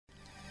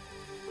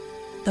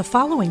The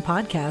following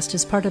podcast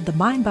is part of the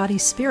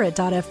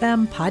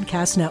MindBodySpirit.fm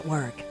podcast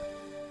network.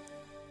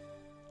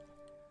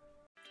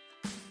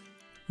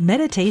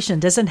 Meditation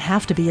doesn't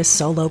have to be a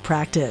solo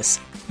practice.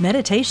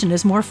 Meditation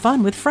is more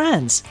fun with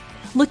friends.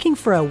 Looking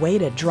for a way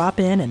to drop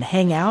in and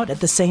hang out at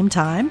the same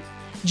time?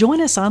 Join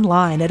us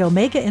online at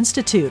Omega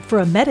Institute for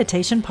a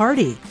meditation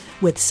party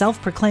with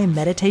self-proclaimed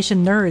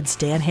meditation nerds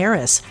Dan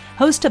Harris,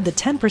 host of the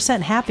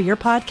 10% Happier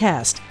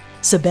podcast,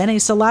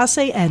 Sebene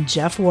Selassie, and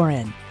Jeff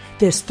Warren.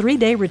 This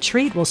 3-day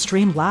retreat will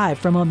stream live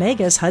from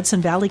Omega's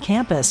Hudson Valley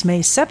campus May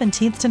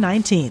 17th to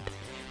 19th.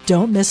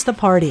 Don't miss the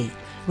party.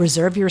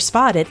 Reserve your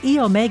spot at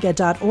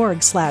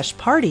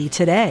eomega.org/party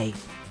today.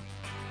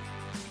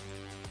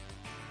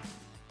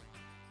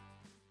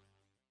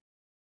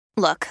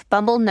 Look,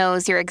 Bumble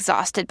knows you're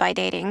exhausted by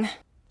dating.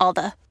 All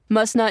the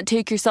must not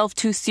take yourself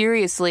too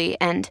seriously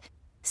and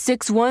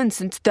 6'1"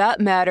 since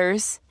that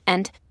matters.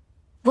 And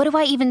what do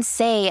I even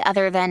say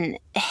other than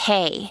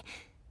hey?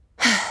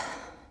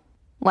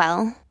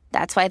 Well,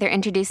 that's why they're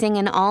introducing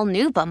an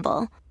all-new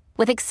Bumble,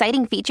 with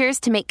exciting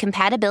features to make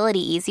compatibility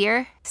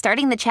easier,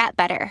 starting the chat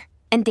better,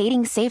 and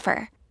dating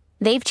safer.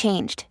 They've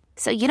changed,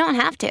 so you don't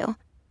have to.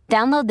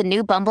 Download the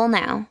new Bumble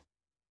now.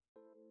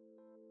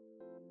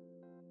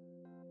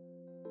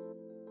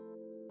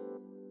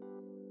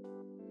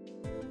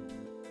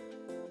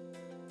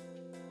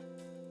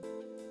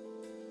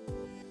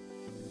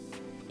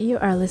 You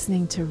are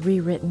listening to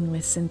Rewritten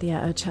with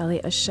Cynthia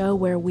Ocelli, a show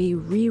where we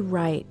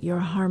rewrite your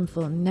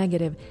harmful,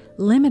 negative,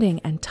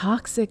 limiting, and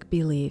toxic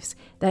beliefs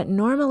that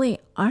normally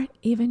aren't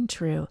even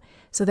true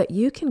so that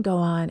you can go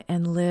on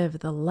and live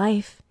the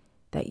life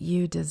that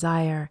you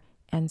desire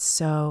and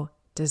so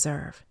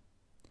deserve.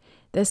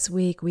 This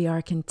week, we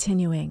are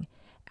continuing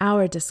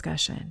our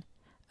discussion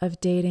of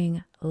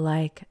dating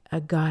like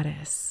a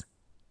goddess.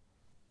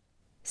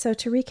 So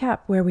to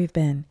recap where we've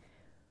been,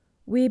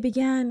 we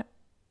began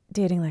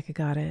Dating Like a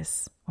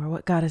Goddess, or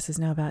What Goddesses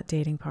Know About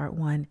Dating Part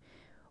 1,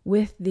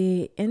 with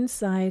the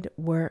inside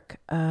work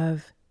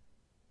of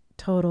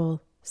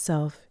total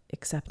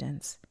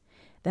self-acceptance.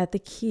 That the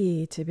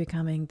key to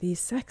becoming the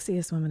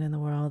sexiest woman in the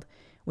world,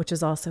 which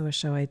is also a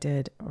show I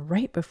did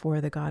right before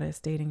the Goddess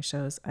dating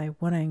shows. I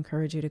want to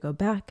encourage you to go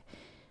back,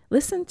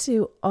 listen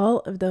to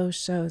all of those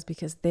shows,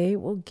 because they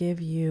will give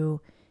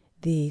you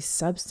the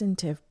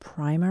substantive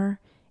primer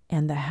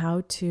and the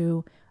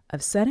how-to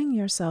of setting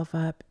yourself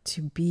up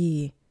to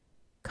be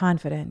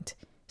confident,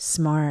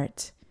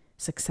 smart,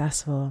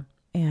 successful,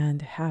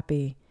 and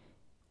happy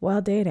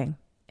while dating.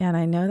 And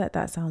I know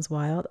that sounds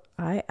wild.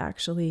 I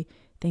actually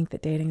think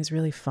that dating is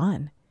really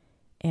fun.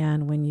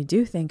 And when you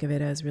do think of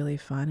it as really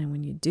fun, and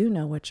when you do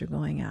know what you're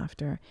going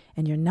after,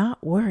 and you're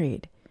not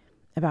worried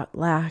about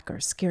lack or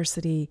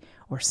scarcity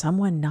or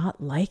someone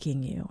not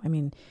liking you. I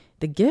mean,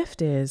 the gift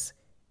is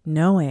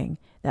knowing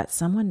that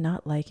someone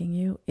not liking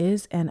you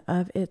is and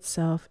of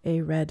itself a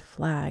red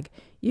flag.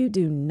 You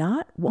do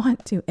not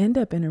want to end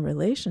up in a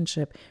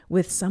relationship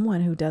with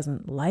someone who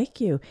doesn't like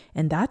you.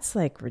 And that's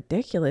like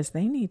ridiculous.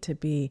 They need to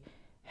be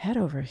head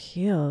over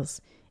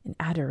heels in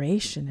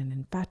adoration and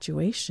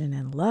infatuation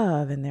and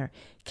love, and their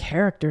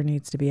character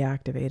needs to be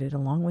activated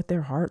along with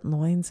their heart,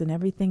 loins, and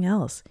everything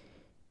else.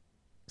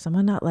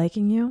 Someone not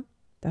liking you,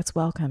 that's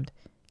welcomed.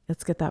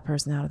 Let's get that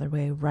person out of their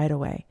way right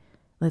away.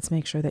 Let's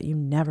make sure that you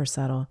never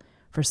settle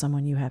for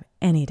someone you have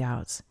any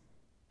doubts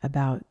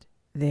about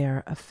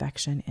their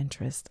affection,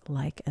 interest,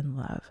 like, and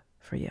love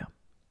for you.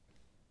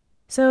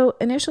 So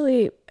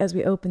initially, as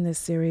we open this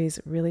series,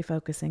 really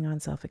focusing on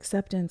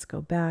self-acceptance, go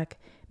back,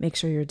 make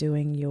sure you're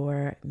doing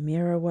your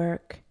mirror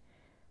work,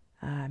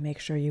 make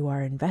sure you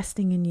are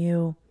investing in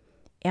you,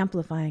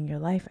 amplifying your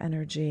life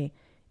energy.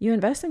 You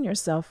invest in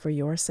yourself for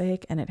your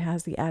sake, and it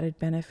has the added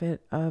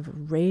benefit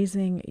of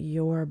raising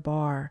your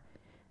bar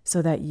so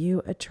that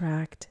you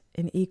attract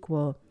an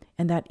equal,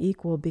 and that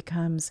equal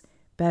becomes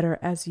better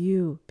as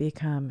you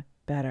become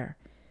better.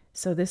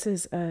 So this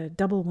is a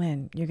double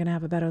win. You're going to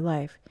have a better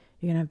life.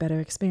 You're going to have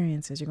better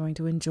experiences. You're going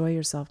to enjoy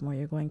yourself more.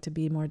 You're going to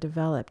be more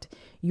developed.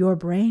 Your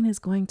brain is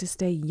going to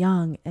stay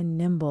young and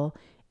nimble,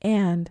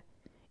 and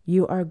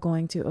you are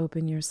going to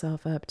open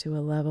yourself up to a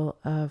level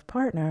of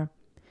partner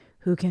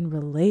who can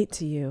relate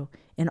to you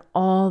in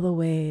all the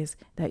ways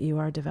that you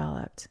are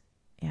developed.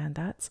 And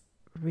that's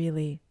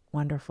really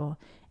wonderful.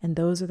 And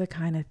those are the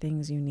kind of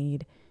things you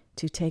need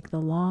to take the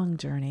long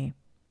journey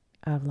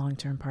of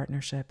long-term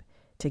partnership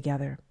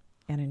together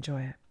and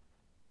enjoy it.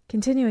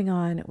 Continuing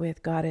on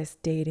with Goddess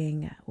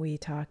dating, we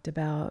talked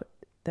about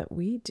that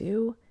we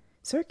do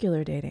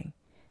circular dating,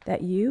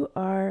 that you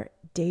are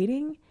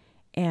dating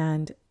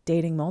and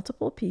dating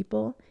multiple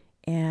people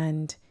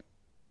and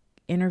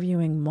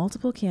interviewing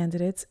multiple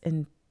candidates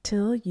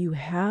until you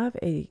have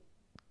a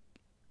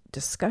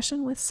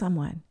discussion with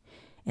someone,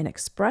 an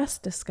express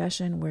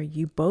discussion where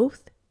you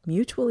both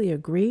mutually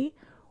agree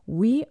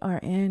we are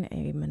in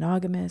a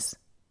monogamous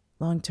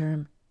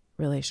long-term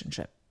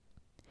relationship.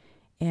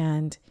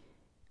 And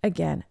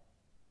again,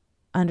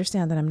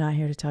 understand that I'm not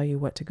here to tell you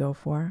what to go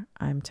for.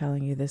 I'm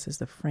telling you this is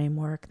the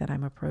framework that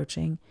I'm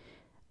approaching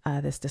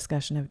this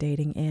discussion of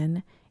dating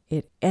in.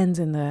 it ends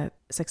in the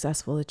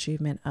successful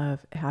achievement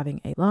of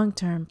having a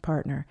long-term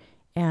partner.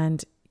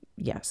 And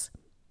yes,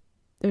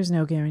 there's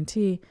no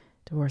guarantee.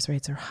 Divorce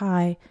rates are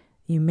high.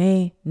 You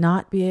may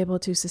not be able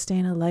to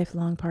sustain a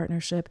lifelong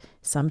partnership.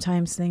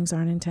 Sometimes things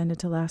aren't intended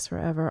to last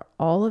forever.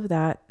 All of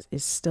that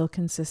is still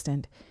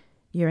consistent.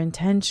 Your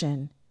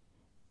intention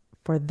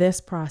for this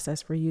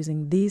process, for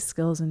using these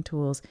skills and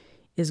tools,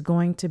 is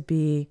going to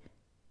be,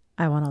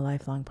 I want a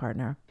lifelong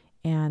partner.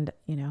 And,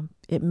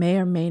 it may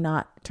or may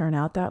not turn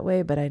out that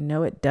way, but I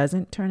know it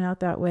doesn't turn out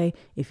that way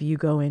if you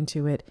go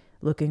into it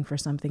looking for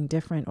something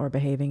different or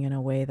behaving in a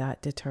way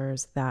that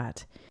deters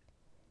that.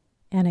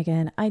 And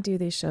again, I do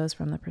these shows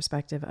from the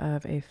perspective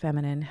of a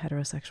feminine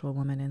heterosexual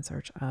woman in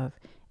search of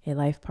a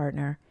life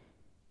partner.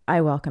 I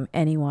welcome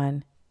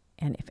anyone,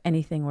 and if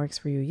anything works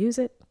for you, use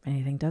it. If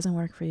anything doesn't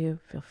work for you,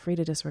 feel free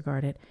to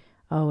disregard it.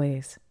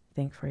 Always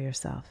think for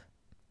yourself.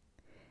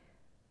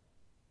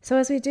 So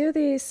as we do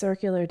these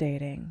circular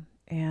dating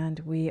and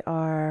we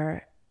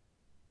are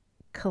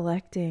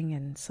collecting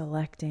and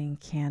selecting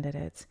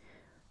candidates,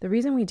 the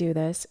reason we do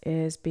this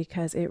is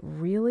because it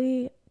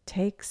really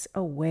takes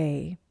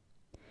away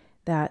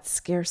that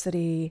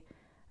scarcity,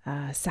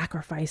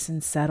 sacrifice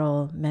and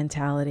settle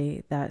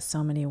mentality that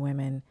so many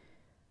women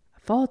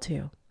fall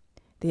to.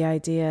 The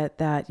idea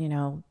that,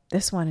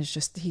 this one is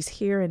just, he's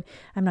here and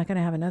I'm not going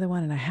to have another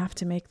one and I have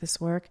to make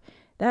this work.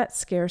 That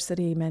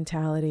scarcity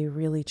mentality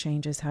really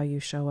changes how you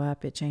show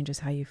up. It changes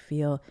how you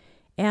feel.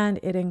 And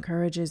it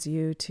encourages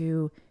you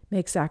to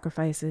make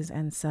sacrifices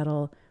and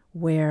settle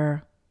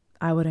where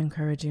I would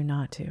encourage you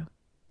not to.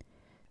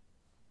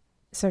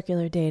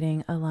 Circular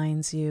dating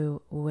aligns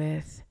you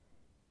with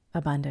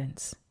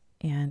abundance,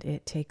 and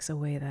it takes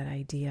away that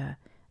idea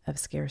of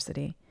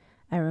scarcity.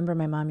 I remember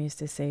my mom used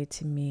to say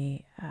to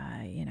me,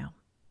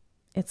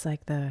 it's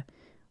like the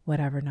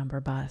whatever number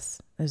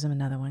bus. There's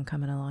another one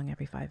coming along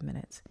every 5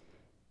 minutes.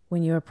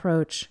 When you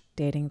approach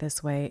dating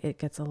this way, it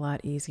gets a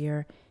lot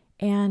easier.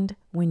 And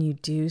when you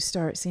do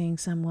start seeing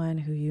someone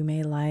who you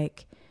may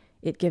like,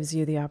 it gives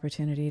you the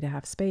opportunity to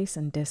have space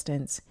and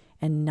distance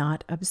and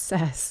not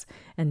obsess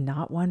and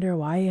not wonder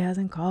why he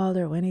hasn't called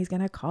or when he's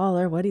going to call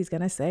or what he's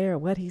going to say or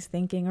what he's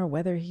thinking or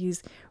whether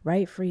he's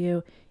right for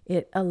you.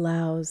 It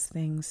allows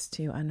things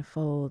to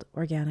unfold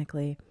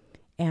organically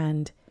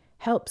and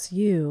helps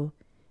you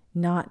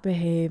not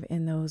behave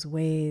in those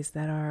ways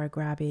that are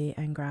grabby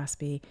and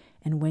graspy.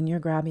 And when you're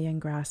grabby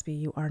and graspy,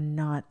 you are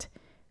not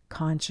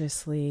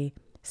consciously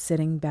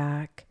sitting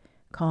back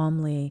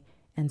calmly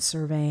and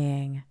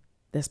surveying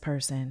this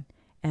person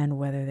and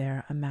whether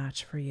they're a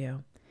match for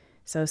you.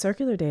 So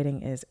circular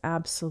dating is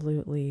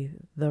absolutely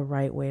the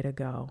right way to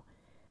go.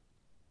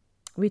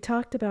 We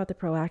talked about the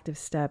proactive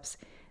steps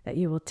that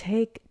you will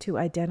take to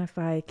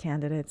identify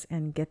candidates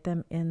and get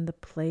them in the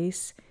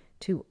place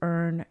to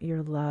earn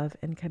your love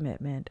and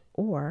commitment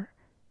or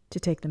to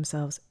take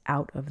themselves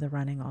out of the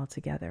running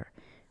altogether.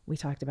 We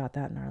talked about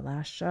that in our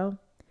last show.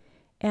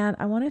 And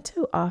I wanted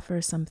to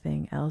offer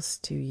something else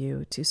to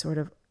you to sort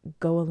of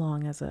go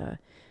along as a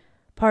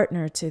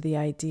partner to the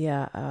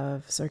idea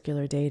of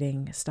circular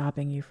dating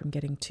stopping you from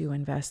getting too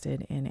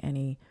invested in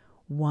any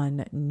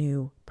one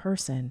new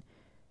person.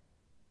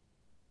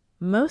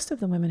 Most of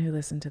the women who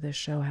listen to this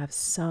show have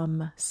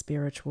some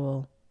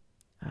spiritual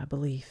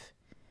belief,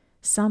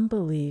 some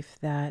belief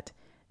that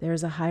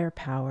there's a higher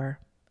power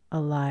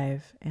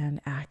alive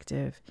and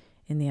active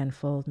in the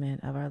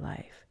unfoldment of our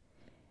life.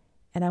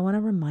 And I want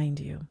to remind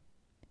you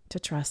to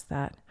trust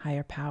that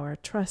higher power,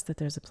 trust that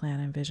there's a plan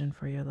and vision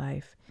for your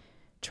life.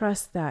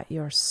 Trust that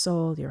your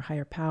soul, your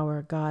higher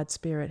power, God,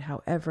 spirit,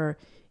 however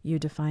you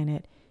define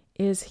it,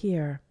 is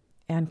here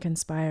and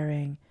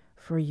conspiring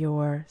for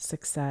your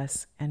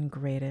success and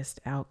greatest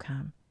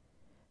outcome.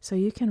 So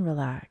you can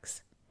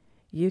relax.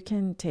 You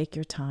can take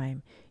your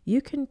time.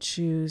 You can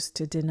choose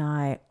to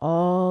deny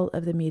all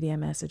of the media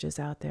messages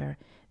out there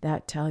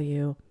that tell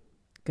you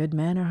good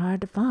men are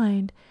hard to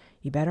find.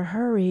 You better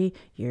hurry.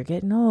 You're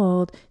getting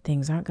old.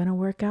 Things aren't going to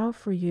work out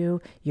for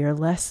you. You're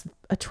less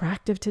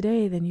attractive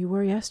today than you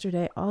were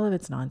yesterday. All of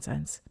it's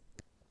nonsense.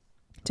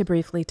 To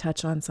briefly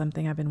touch on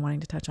something I've been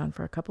wanting to touch on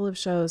for a couple of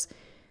shows,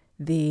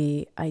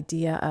 the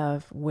idea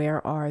of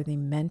where are the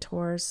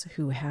mentors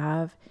who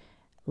have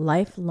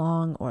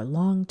lifelong or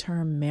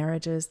long-term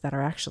marriages that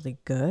are actually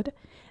good,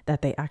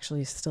 that they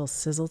actually still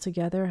sizzle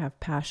together, have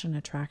passion,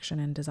 attraction,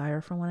 and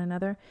desire for one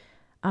another.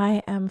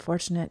 I am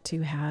fortunate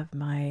to have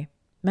my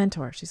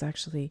mentor. She's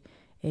actually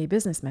a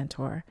business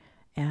mentor,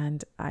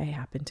 and I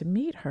happened to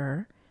meet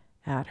her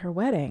at her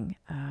wedding.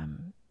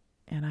 And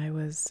it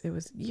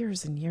was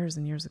years and years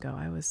and years ago.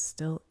 I was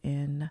still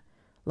in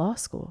law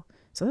school.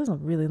 So that was a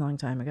really long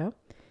time ago.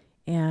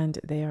 And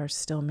they are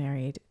still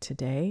married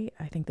today.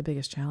 I think the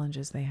biggest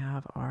challenges they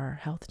have are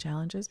health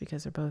challenges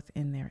because they're both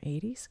in their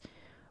 80s.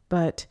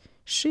 But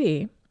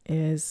she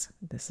is,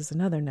 this is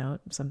another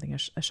note,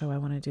 a show I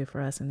want to do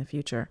for us in the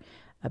future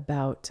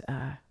about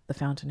the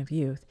Fountain of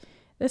Youth.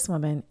 This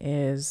woman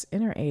is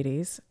in her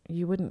 80s.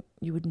 You wouldn't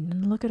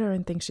look at her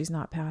and think she's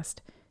not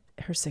past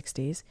her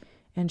 60s.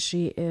 And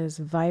she is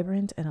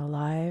vibrant and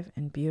alive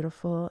and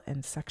beautiful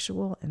and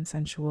sexual and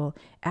sensual,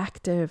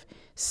 active,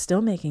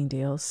 still making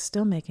deals,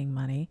 still making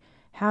money,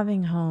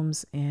 having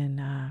homes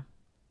in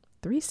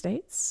 4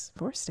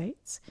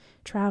 states,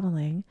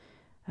 traveling,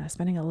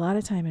 spending a lot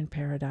of time in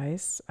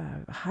paradise,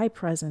 high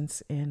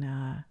presence in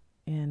a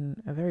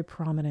very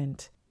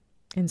prominent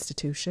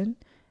institution,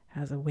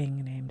 has a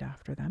wing named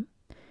after them.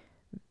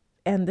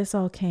 And this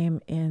all came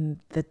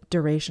in the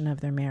duration of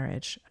their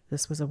marriage.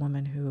 This was a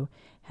woman who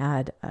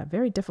had a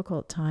very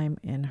difficult time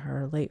in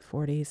her late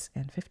 40s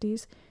and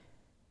 50s,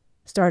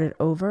 started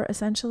over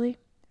essentially,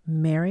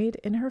 married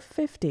in her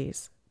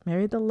 50s,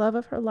 married the love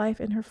of her life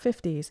in her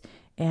 50s.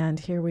 And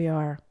here we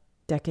are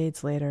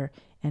decades later,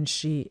 and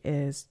she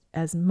is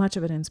as much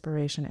of an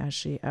inspiration as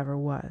she ever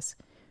was.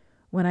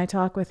 When I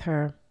talk with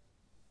her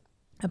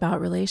about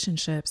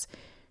relationships,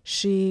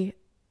 she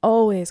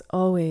always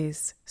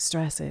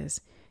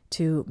stresses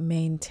to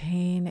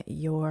maintain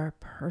your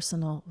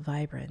personal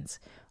vibrance,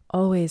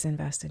 always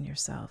invest in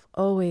yourself,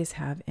 always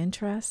have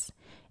interests.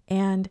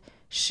 And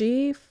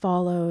she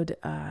followed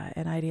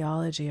an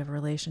ideology of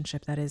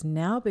relationship that is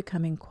now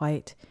becoming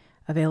quite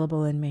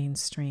available in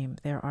mainstream.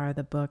 There are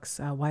the books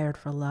Wired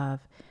for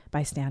Love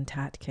by Stan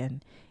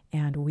Tatkin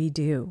and We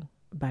Do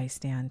by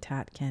Stan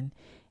Tatkin.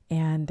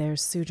 And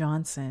there's Sue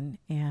Johnson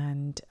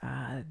and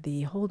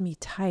the Hold Me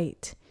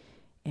Tight.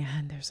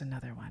 And there's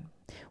another one.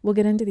 We'll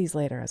get into these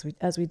later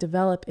as we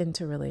develop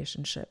into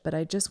relationship. But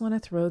I just want to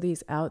throw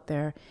these out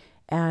there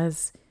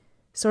as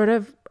sort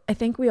of, I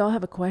think we all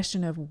have a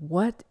question of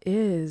what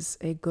is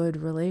a good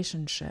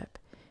relationship?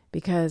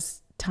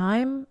 Because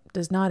time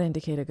does not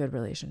indicate a good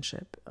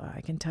relationship.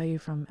 I can tell you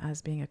from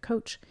as being a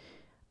coach,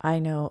 I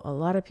know a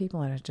lot of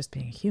people, and just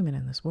being a human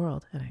in this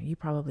world, and you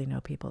probably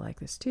know people like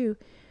this too,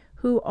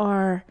 who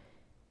are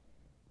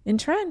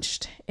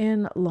entrenched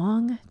in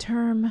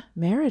long-term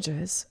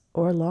marriages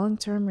or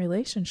long-term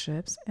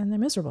relationships, and they're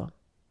miserable.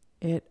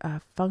 It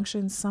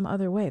functions some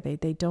other way.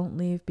 They don't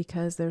leave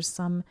because there's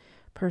some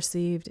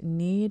perceived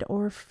need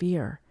or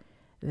fear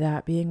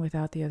that being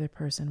without the other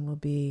person will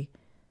be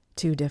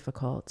too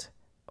difficult,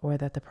 or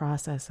that the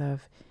process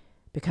of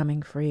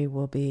becoming free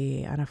will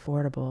be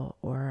unaffordable,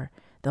 or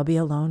they'll be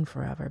alone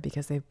forever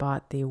because they've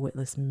bought the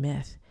witless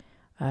myth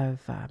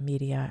of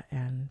media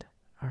and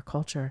our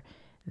culture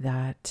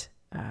that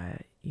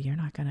you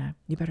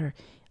better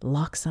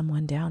lock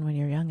someone down when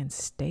you're young and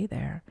stay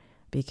there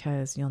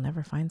because you'll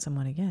never find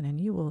someone again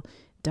and you will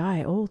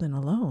die old and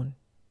alone.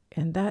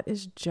 And that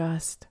is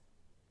just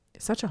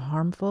such a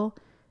harmful,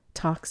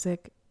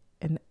 toxic,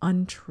 and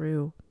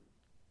untrue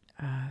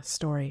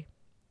story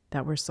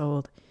that we're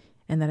sold,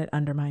 and that it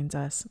undermines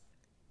us.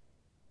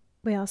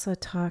 We also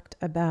talked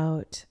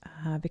about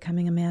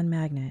becoming a man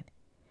magnet,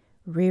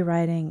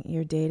 rewriting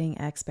your dating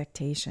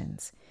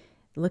expectations,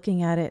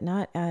 looking at it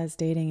not as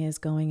dating is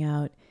going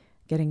out,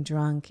 getting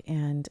drunk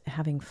and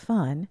having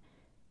fun.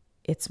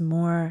 It's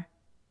more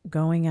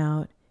going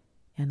out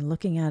and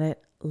looking at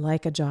it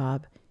like a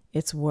job.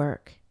 It's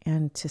work.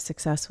 And to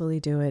successfully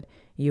do it,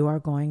 you are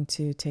going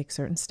to take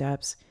certain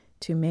steps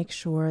to make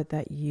sure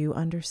that you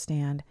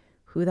understand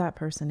who that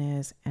person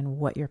is and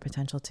what your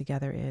potential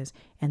together is.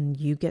 And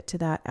you get to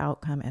that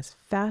outcome as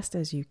fast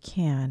as you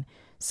can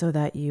so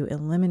that you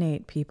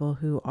eliminate people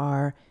who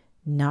are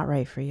not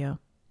right for you,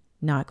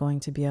 not going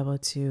to be able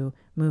to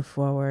move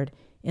forward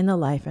in the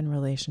life and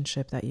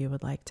relationship that you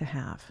would like to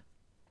have.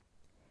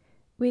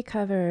 We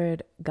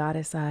covered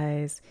goddess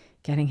eyes,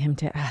 getting him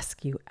to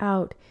ask you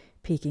out,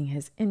 piquing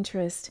his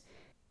interest.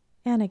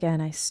 And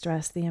again, I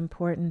stress the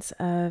importance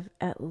of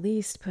at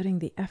least putting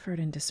the effort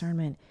and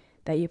discernment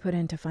that you put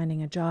into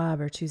finding a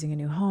job or choosing a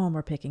new home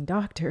or picking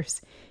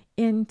doctors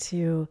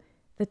into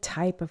the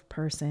type of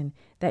person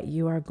that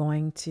you are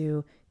going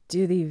to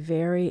do the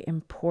very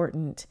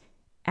important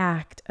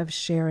act of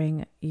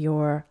sharing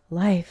your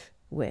life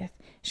with,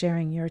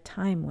 sharing your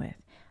time with.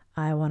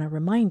 I want to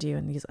remind you,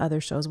 and these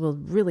other shows will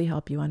really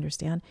help you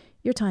understand,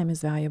 your time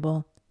is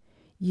valuable.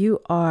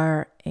 You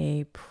are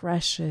a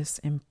precious,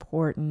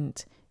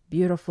 important,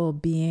 beautiful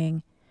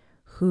being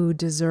who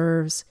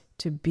deserves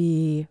to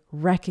be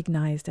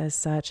recognized as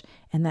such,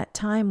 and that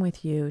time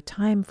with you,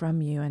 time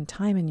from you, and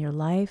time in your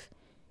life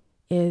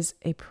is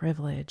a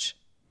privilege.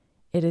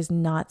 It is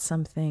not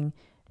something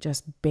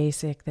just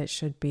basic that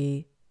should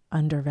be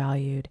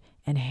undervalued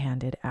and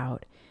handed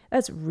out.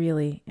 That's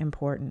really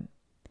important.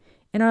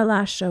 In our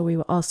last show, we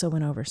also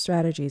went over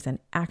strategies and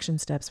action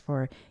steps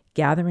for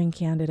gathering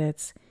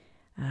candidates,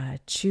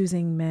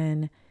 choosing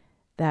men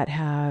that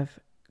have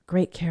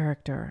great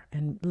character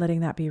and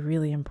letting that be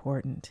really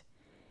important.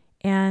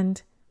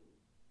 And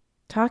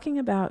talking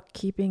about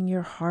keeping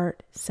your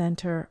heart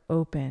center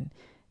open,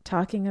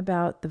 talking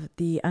about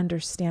the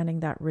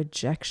understanding that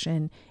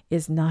rejection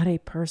is not a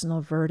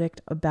personal verdict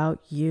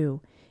about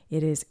you.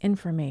 It is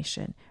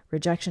information.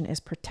 Rejection is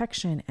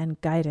protection and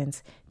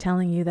guidance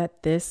telling you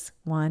that this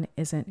one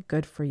isn't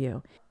good for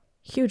you.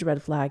 Huge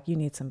red flag. You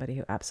need somebody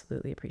who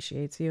absolutely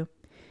appreciates you.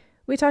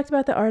 We talked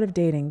about the art of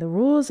dating, the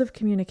rules of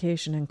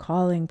communication and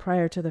calling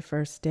prior to the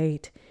first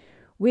date.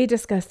 We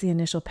discussed the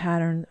initial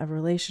pattern of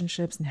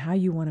relationships and how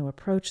you want to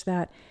approach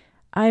that.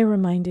 I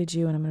reminded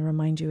you, and I'm going to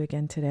remind you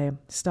again today,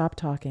 stop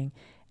talking,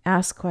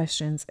 ask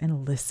questions,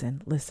 and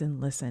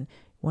listen.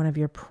 One of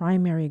your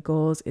primary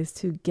goals is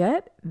to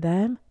get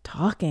them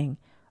talking.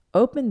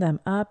 Open them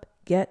up,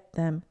 get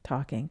them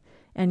talking.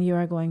 And you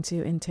are going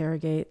to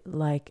interrogate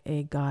like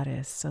a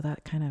goddess. So that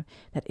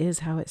is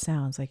how it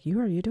sounds. Like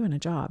you're doing a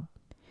job.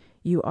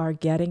 You are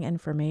getting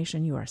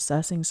information, you are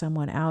sussing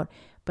someone out,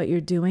 but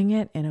you're doing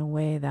it in a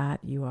way that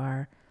you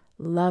are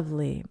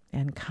lovely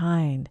and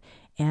kind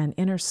and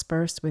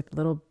interspersed with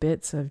little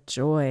bits of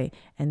joy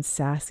and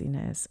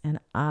sassiness and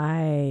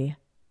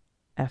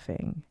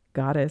effing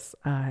goddess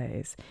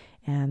eyes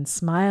and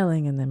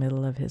smiling in the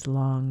middle of his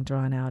long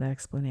drawn out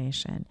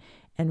explanation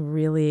and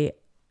really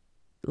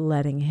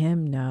letting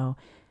him know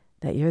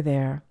that you're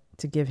there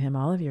to give him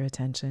all of your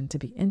attention, to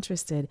be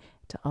interested,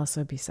 to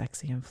also be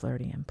sexy and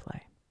flirty and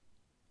play.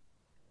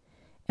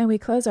 And we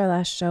close our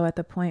last show at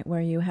the point where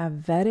you have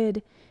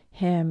vetted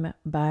him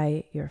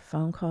by your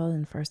phone call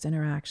and first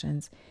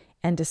interactions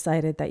and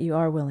decided that you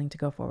are willing to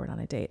go forward on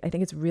a date. I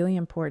think it's really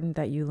important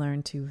that you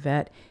learn to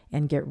vet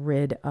and get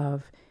rid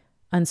of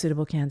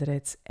unsuitable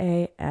candidates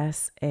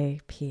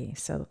ASAP.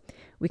 So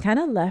we kind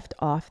of left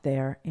off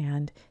there.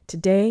 And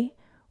today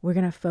we're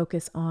going to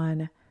focus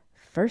on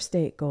first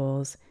date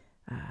goals,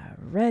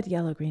 red,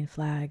 yellow, green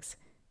flags,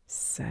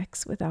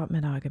 sex without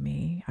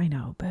monogamy. I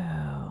know,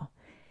 boo.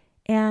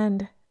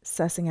 And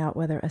sussing out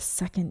whether a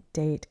second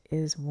date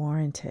is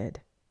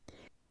warranted.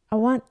 I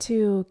want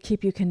to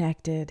keep you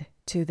connected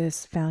to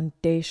this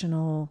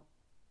foundational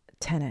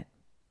tenet.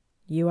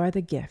 You are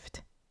the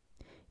gift.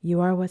 You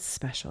are what's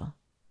special.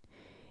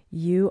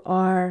 You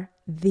are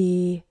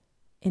the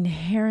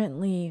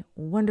inherently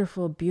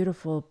wonderful,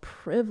 beautiful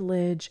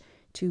privilege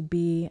to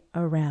be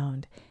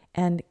around.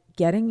 And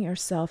getting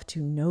yourself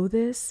to know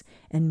this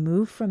and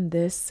move from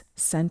this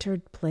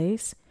centered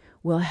place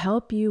will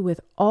help you with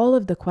all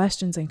of the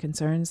questions and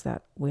concerns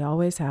that we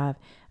always have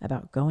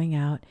about going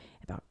out,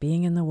 about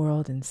being in the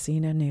world and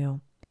seeing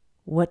anew.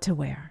 What to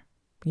wear.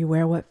 You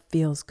wear what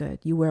feels good.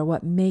 You wear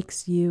what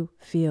makes you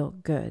feel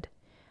good.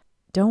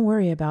 Don't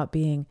worry about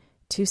being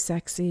too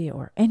sexy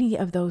or any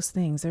of those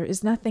things. There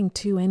is nothing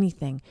to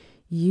anything.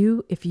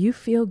 If you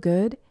feel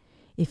good,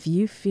 if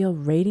you feel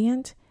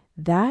radiant,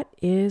 that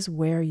is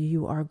where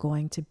you are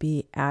going to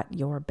be at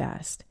your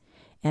best.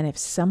 And if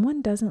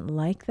someone doesn't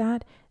like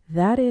that,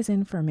 that is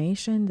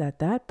information that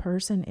that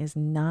person is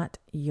not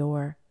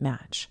your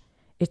match.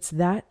 It's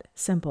that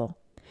simple.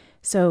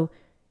 So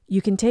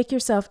you can take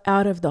yourself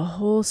out of the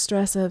whole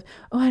stress of,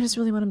 oh, I just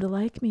really want him to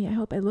like me. I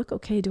hope I look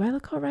okay. Do I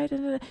look all right?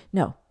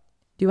 No.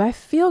 Do I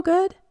feel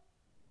good?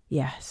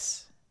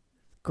 Yes.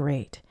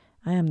 Great.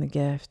 I am the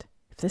gift.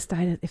 If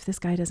this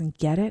guy doesn't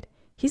get it,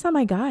 he's not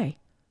my guy.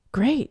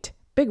 Great.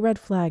 Big red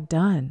flag,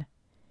 done.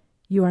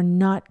 You are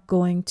not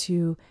going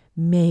to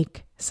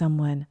make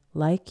someone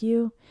like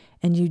you,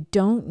 and you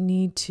don't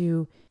need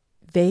to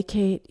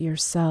vacate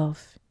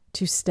yourself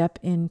to step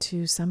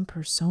into some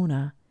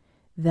persona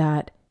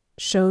that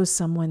shows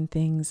someone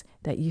things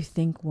that you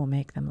think will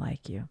make them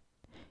like you.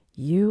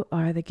 You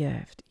are the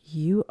gift.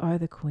 You are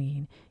the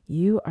queen.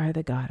 You are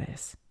the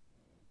goddess.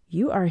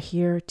 You are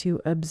here to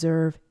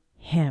observe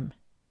him,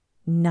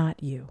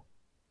 not you.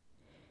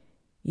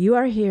 You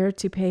are here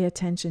to pay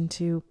attention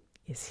to,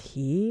 is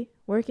he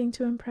working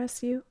to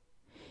impress you?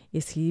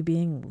 Is he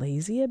being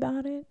lazy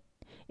about it?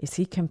 Is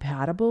he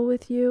compatible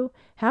with you?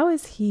 How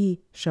is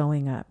he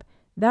showing up?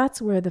 That's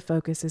where the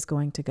focus is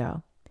going to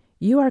go.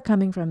 You are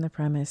coming from the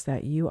premise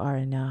that you are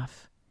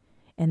enough.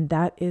 And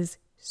that is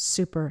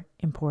super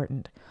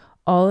important.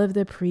 All of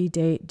the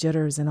pre-date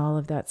jitters and all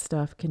of that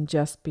stuff can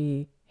just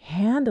be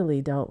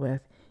handily dealt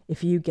with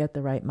if you get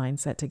the right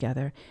mindset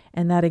together.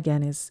 And that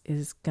again is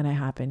going to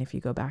happen if you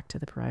go back to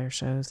the prior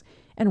shows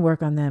and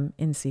work on them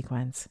in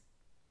sequence.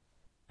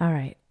 All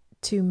right.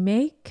 To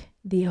make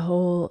the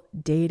whole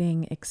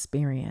dating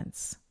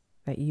experience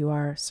that you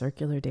are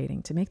circular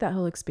dating, to make that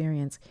whole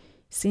experience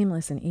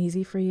seamless and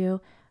easy for you,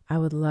 I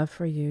would love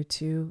for you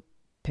to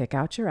pick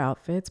out your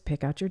outfits,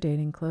 pick out your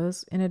dating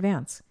clothes in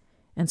advance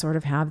and sort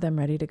of have them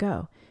ready to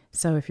go.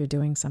 So if you're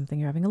doing something,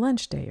 you're having a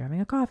lunch date, you're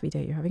having a coffee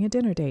date, you're having a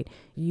dinner date,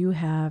 you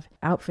have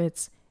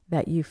outfits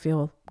that you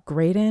feel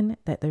great in,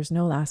 that there's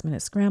no last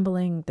minute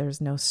scrambling,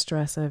 there's no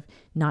stress of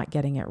not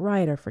getting it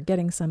right or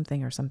forgetting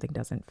something or something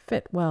doesn't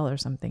fit well or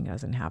something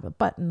doesn't have a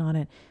button on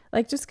it.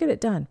 Like, just get it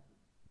done.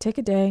 Take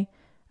a day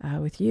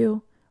with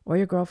you or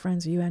your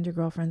girlfriends, you and your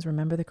girlfriends.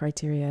 Remember the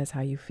criteria is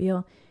how you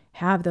feel.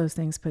 Have those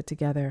things put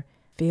together.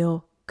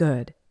 Feel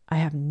good. I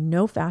have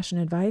no fashion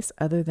advice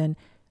other than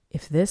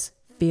if this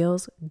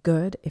feels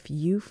good, if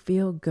you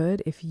feel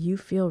good, if you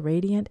feel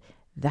radiant,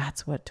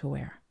 that's what to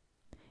wear.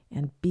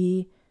 And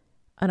be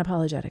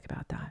unapologetic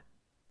about that.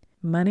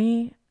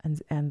 Money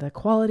and the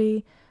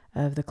quality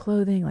of the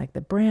clothing, like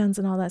the brands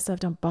and all that stuff,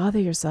 don't bother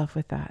yourself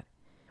with that.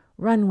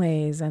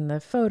 Runways and the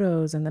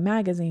photos and the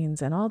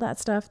magazines and all that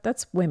stuff,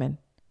 that's women.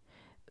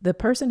 The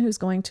person who's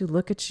going to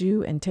look at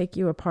you and take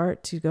you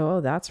apart to go,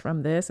 oh, that's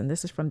from this and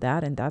this is from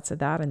that and that's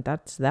that and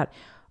that's that,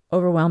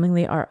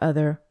 overwhelmingly are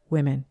other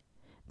women.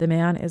 The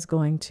man is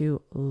going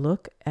to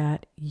look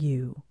at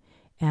you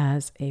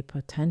as a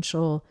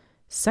potential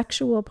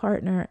sexual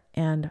partner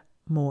and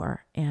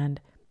more. And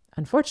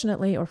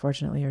unfortunately, or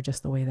fortunately, or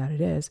just the way that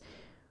it is,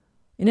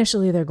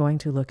 initially they're going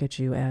to look at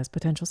you as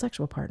potential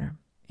sexual partner.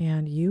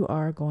 And you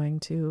are going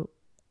to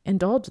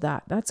indulge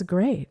that. That's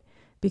great,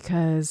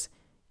 because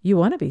you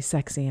want to be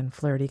sexy and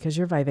flirty because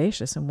you're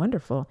vivacious and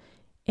wonderful.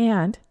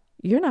 And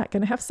you're not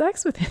going to have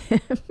sex with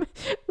him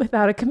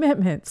without a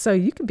commitment. So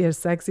you can be as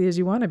sexy as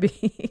you want to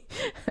be.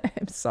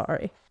 I'm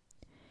sorry.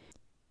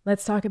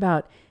 Let's talk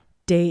about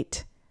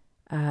date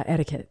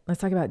etiquette. Let's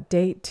talk about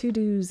date to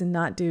do's and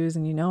not do's.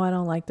 And you know I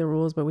don't like the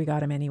rules, but we got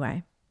them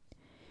anyway.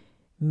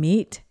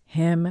 Meet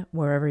him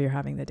wherever you're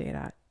having the date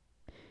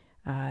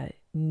at.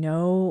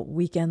 No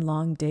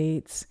weekend-long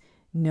dates.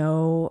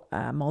 No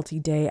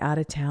multi-day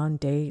out-of-town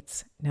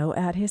dates. No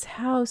at his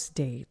house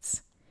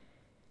dates.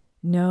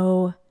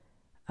 No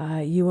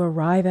you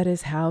arrive at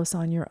his house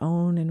on your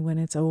own, and when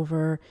it's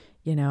over,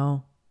 you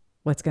know,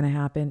 what's going to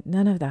happen?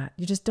 None of that.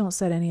 You just don't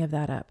set any of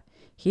that up.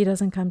 He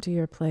doesn't come to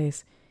your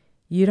place.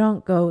 You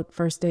don't go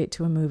first date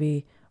to a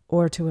movie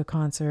or to a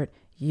concert.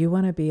 You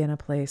want to be in a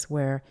place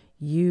where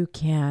you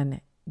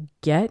can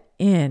get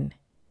in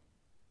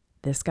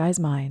this guy's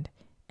mind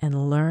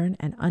and learn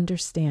and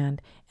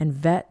understand and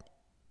vet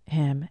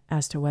him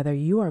as to whether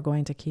you are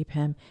going to keep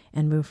him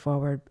and move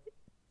forward,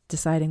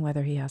 deciding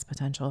whether he has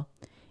potential.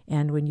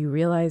 And when you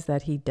realize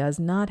that he does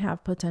not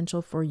have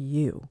potential for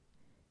you,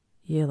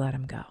 you let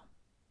him go.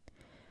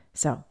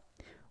 So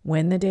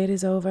when the date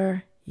is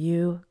over,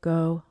 you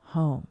go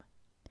home.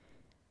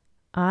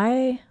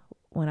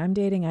 When I'm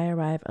dating, I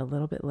arrive a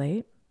little bit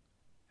late.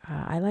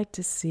 I like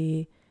to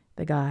see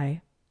the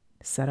guy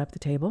set up the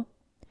table,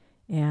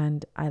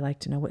 and I like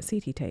to know what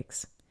seat he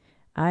takes.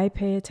 I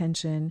pay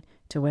attention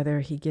to whether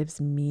he gives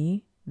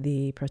me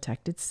the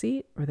protected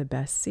seat or the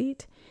best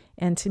seat.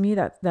 And to me,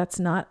 that's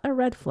not a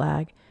red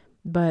flag,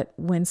 but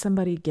when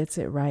somebody gets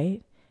it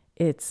right,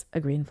 it's a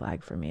green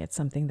flag for me. It's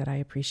something that I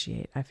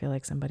appreciate. I feel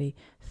like somebody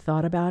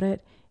thought about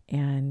it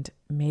and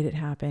made it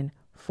happen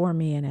for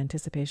me in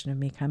anticipation of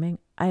me coming.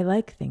 I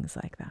like things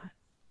like that.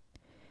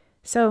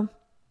 So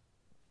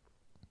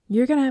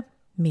you're going to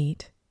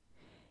meet,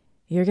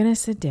 you're going to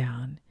sit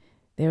down.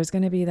 There's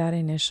going to be that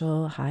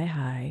initial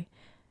hi.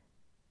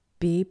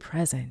 Be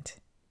present.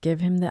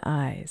 Give him the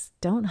eyes.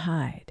 Don't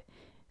hide.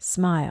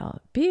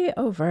 Smile. Be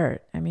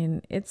overt. I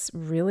mean, it's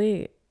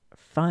really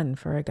fun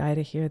for a guy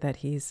to hear that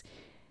he's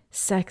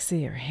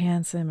sexy or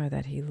handsome or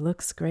that he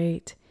looks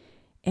great.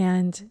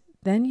 And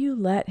then you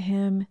let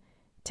him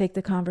take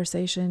the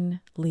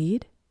conversation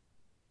lead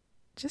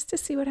just to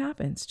see what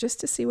happens, just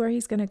to see where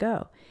he's going to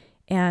go.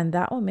 And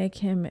that will make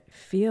him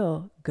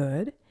feel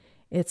good.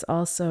 It's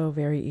also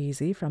very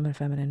easy from a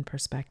feminine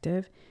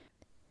perspective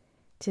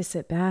to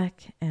sit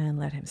back and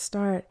let him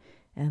start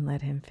and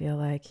let him feel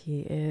like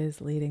he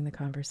is leading the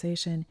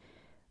conversation.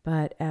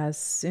 But as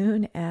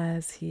soon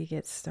as he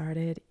gets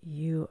started,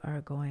 you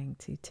are going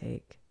to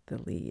take the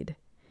lead.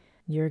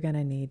 You're going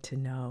to need to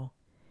know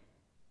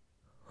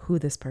who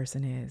this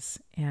person is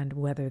and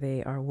whether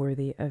they are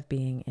worthy of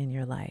being in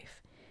your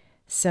life.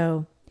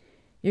 So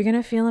you're going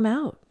to feel him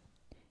out.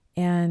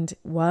 And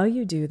while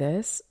you do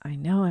this, I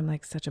know I'm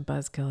like such a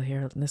buzzkill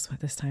here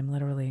this time,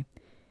 literally,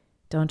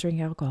 don't drink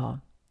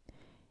alcohol.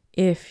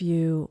 If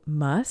you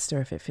must,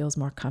 or if it feels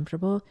more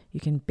comfortable, you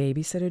can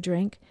babysit a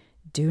drink.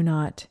 Do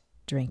not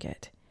drink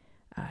it.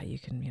 You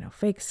can,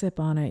 fake sip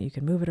on it. You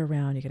can move it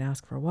around. You can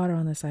ask for water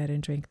on the side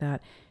and drink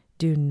that.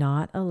 Do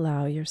not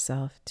allow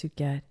yourself to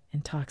get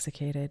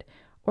intoxicated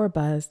or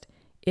buzzed.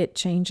 It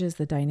changes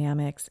the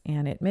dynamics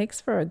and it makes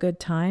for a good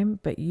time,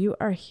 but you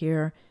are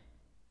here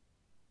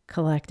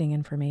collecting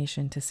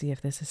information to see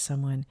if this is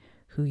someone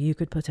who you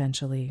could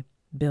potentially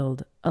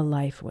build a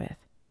life with.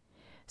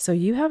 So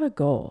you have a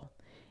goal,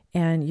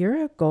 and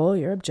your goal,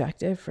 your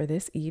objective for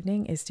this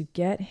evening is to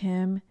get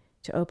him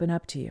to open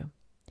up to you.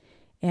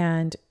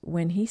 And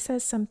when he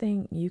says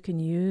something you can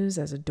use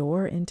as a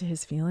door into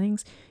his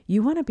feelings,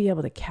 you want to be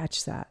able to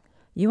catch that.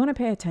 You want to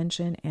pay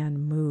attention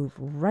and move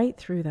right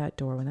through that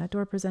door. When that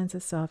door presents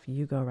itself,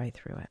 you go right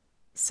through it.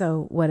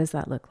 So what does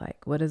that look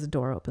like? What does a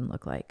door open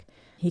look like?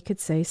 He could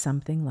say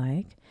something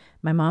like,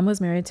 my mom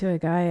was married to a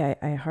guy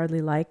I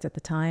hardly liked at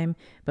the time,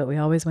 but we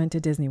always went to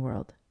Disney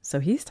World. So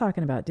he's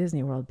talking about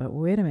Disney World, but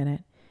wait a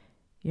minute.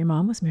 Your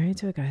mom was married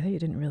to a guy that you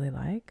didn't really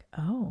like?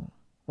 Oh,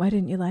 why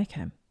didn't you like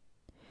him?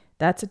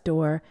 That's a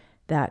door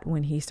that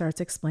when he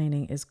starts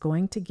explaining is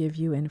going to give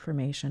you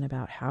information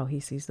about how he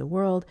sees the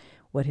world,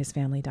 what his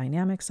family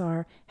dynamics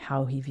are,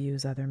 how he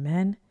views other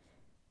men.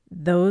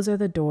 Those are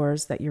the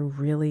doors that you're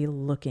really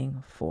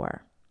looking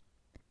for.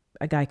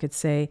 A guy could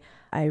say,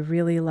 I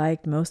really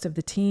liked most of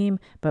the team,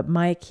 but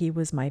Mike, he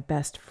was my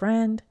best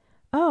friend.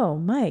 Oh,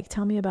 Mike,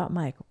 tell me about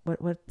Mike.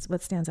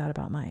 What stands out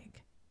about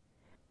Mike?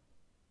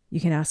 You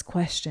can ask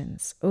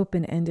questions,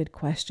 open-ended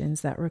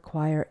questions that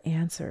require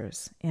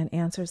answers, and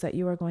answers that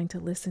you are going to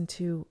listen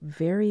to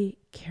very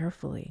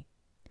carefully.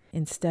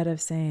 Instead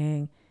of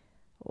saying,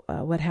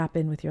 what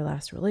happened with your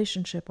last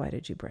relationship? Why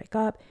did you break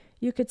up?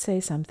 You could say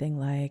something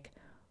like,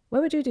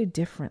 what would you do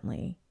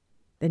differently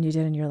than you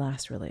did in your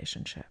last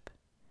relationship?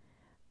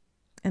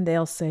 And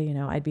they'll say,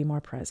 I'd be more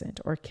present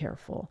or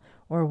careful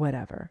or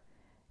whatever.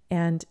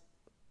 And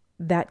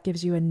that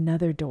gives you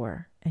another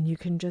door. And you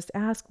can just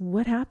ask,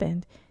 what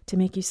happened to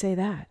make you say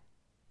that?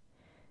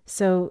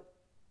 So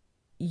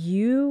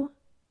you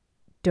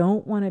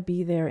don't want to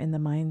be there in the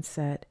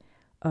mindset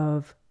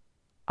of,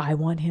 I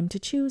want him to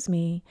choose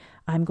me.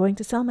 I'm going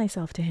to sell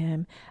myself to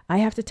him. I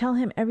have to tell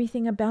him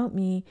everything about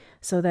me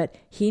so that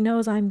he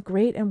knows I'm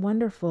great and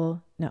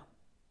wonderful. No.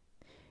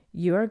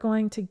 You are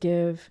going to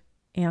give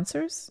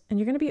answers and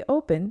you're going to be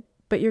open,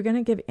 but you're going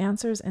to give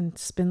answers and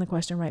spin the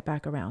question right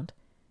back around.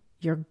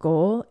 Your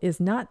goal is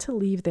not to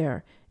leave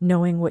there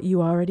knowing what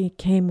you already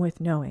came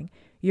with knowing.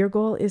 Your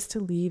goal is to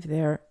leave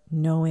there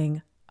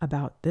knowing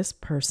about this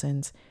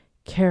person's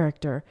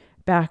character,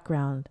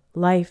 background,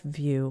 life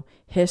view,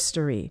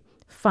 history,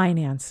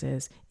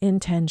 finances,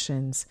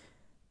 intentions,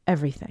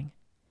 everything.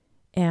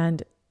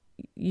 And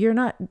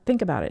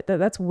think about it,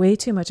 that's way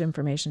too much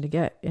information to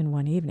get in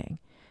one evening.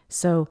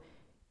 So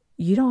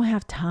you don't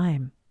have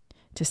time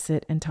to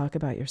sit and talk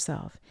about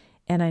yourself.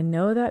 And I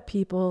know that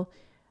people,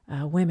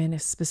 women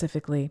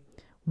specifically,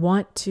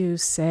 want to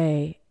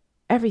say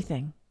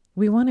everything.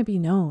 We want to be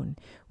known.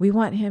 We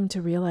want him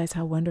to realize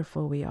how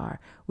wonderful we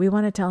are. We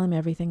want to tell him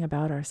everything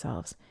about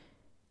ourselves.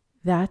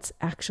 That's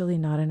actually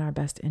not in our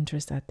best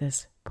interest at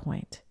this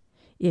point.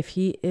 If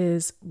he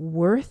is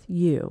worth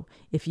you,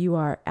 if you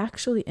are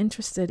actually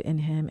interested in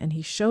him and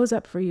he shows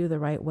up for you the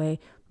right way,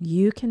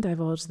 you can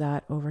divulge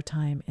that over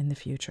time in the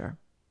future.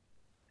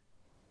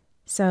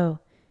 So,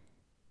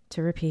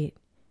 to repeat,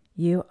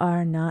 you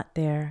are not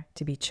there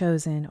to be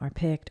chosen or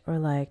picked or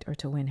liked or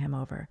to win him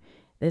over.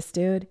 This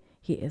dude,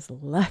 he is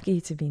lucky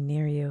to be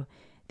near you.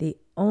 The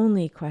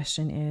only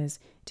question is,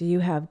 do you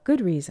have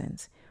good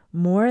reasons,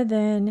 more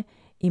than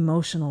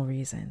emotional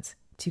reasons,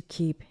 to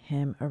keep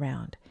him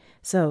around?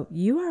 So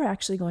you are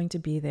actually going to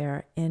be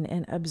there in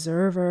an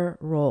observer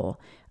role,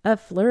 a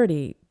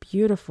flirty,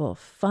 beautiful,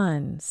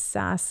 fun,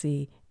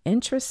 sassy,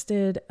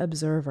 interested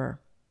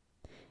observer.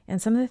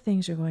 And some of the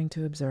things you're going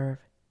to observe: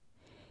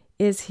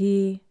 is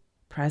he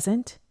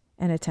present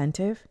and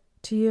attentive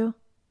to you?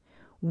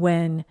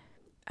 When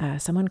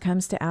someone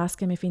comes to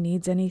ask him if he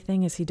needs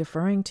anything, is he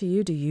deferring to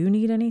you? Do you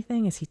need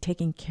anything? Is he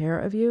taking care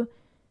of you?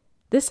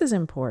 This is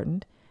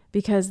important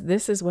because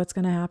this is what's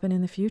going to happen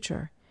in the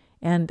future.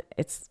 And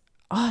it's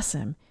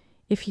awesome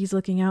if he's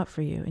looking out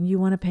for you and you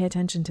want to pay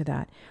attention to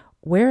that.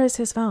 Where is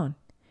his phone?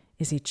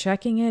 Is he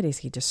checking it? Is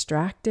he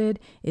distracted?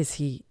 Is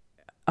he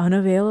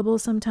unavailable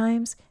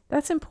sometimes?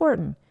 That's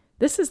important.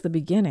 This is the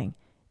beginning.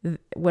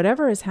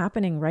 Whatever is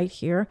happening right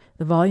here,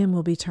 the volume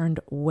will be turned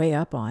way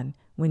up on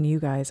when you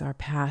guys are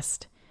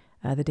past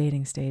the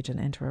dating stage and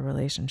enter a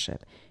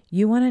relationship.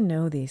 You want to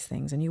know these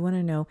things and you want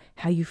to know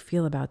how you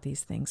feel about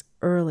these things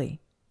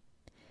early.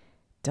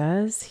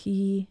 Does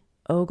he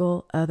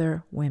ogle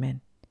other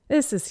women?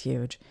 This is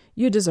huge.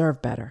 You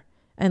deserve better.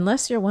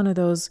 Unless you're one of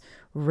those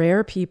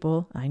rare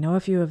people, I know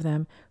a few of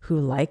them, who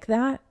like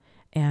that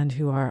and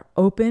who are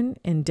open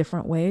in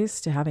different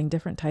ways to having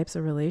different types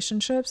of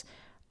relationships.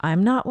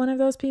 I'm not one of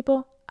those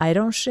people. I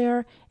don't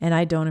share, and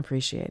I don't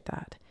appreciate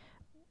that.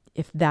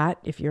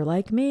 If you're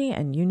like me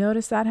and you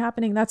notice that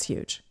happening, that's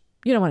huge.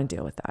 You don't want to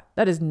deal with that.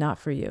 That is not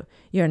for you.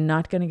 You're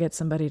not going to get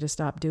somebody to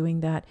stop doing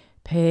that.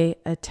 Pay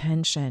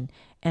attention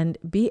and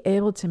be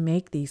able to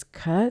make these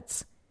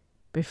cuts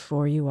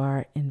before you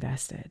are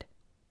invested.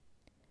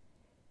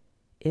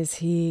 Is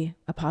he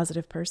a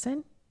positive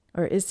person,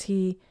 or is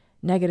he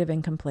negative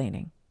and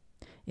complaining?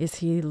 Is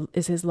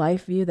his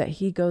life view that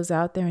he goes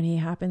out there and he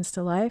happens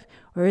to life?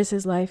 Or is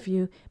his life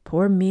view,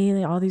 poor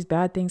me, all these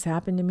bad things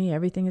happen to me,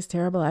 everything is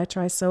terrible, I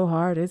try so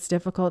hard, it's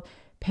difficult?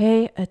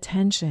 Pay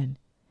attention.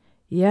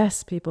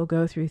 Yes, people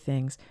go through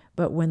things,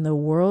 but when the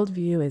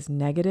worldview is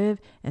negative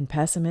and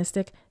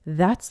pessimistic,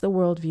 that's the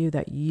worldview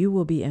that you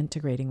will be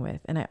integrating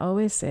with. And I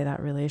always say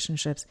that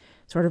relationships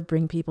sort of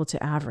bring people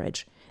to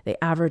average. They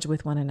average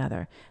with one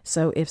another.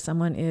 So if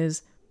someone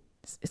is,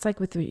 it's like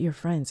with your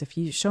friends. If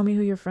you show me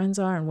who your friends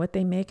are and what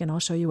they make, and I'll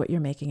show you what you're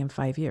making in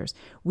 5 years.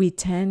 We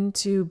tend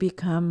to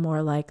become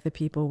more like the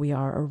people we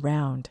are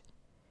around.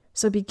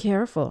 So be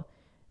careful.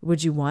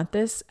 Would you want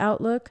this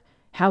outlook?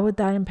 How would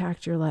that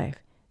impact your life?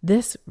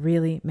 This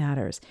really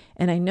matters.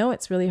 And I know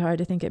it's really hard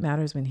to think it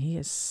matters when he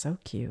is so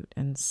cute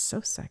and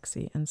so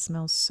sexy and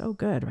smells so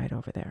good right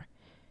over there.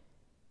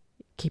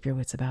 Keep your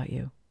wits about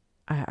you.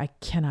 I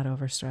cannot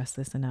overstress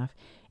this enough.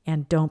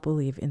 And don't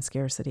believe in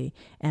scarcity.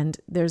 And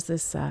there's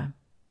this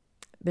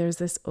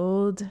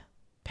old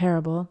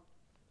parable,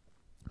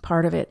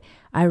 part of it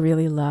I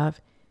really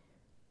love.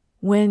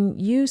 When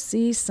you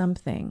see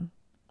something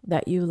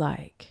that you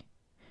like,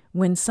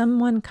 when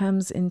someone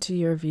comes into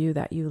your view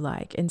that you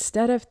like,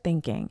 instead of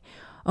thinking,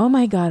 oh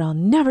my God, I'll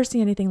never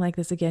see anything like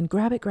this again,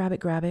 grab it, grab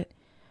it, grab it.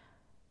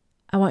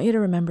 I want you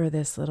to remember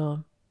this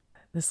little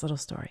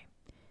story.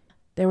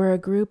 There were a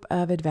group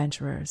of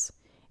adventurers,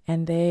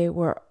 and they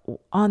were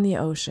on the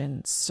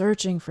ocean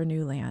searching for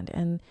new land.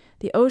 And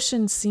the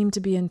ocean seemed to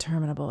be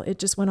interminable. It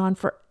just went on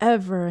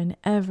forever and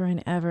ever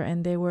and ever.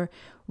 And they were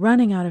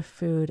running out of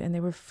food, and they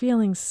were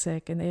feeling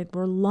sick, and they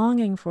were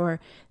longing for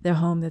their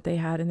home that they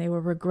had, and they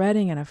were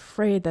regretting and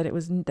afraid that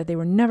they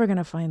were never going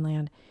to find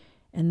land.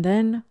 And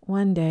then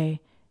one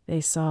day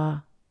they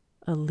saw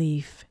a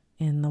leaf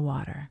in the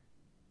water.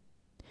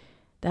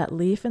 That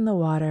leaf in the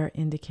water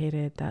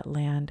indicated that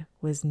land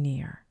was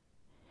near.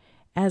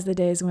 As the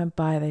days went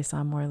by, they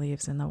saw more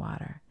leaves in the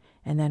water.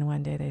 And then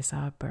one day they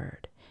saw a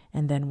bird.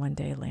 And then one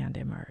day land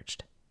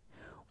emerged.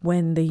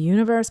 When the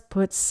universe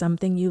puts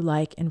something you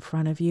like in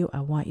front of you, I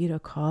want you to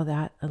call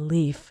that a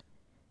leaf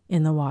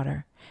in the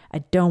water. I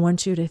don't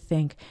want you to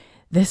think,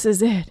 this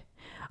is it.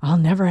 I'll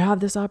never have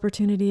this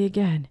opportunity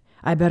again.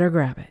 I better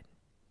grab it.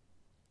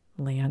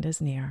 Land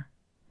is near.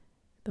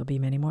 There'll be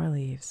many more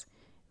leaves.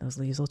 Those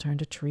leaves will turn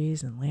to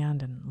trees and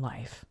land and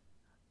life.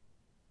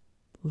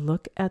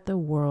 Look at the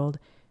world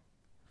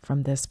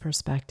from this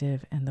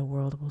perspective, and the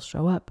world will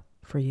show up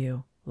for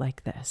you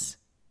like this.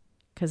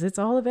 Because it's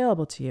all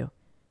available to you.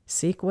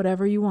 Seek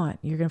whatever you want.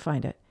 You're going to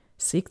find it.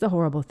 Seek the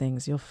horrible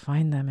things. You'll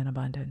find them in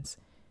abundance.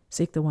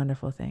 Seek the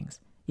wonderful things.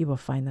 You will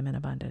find them in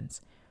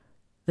abundance.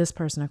 This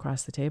person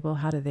across the table,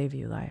 how do they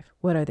view life?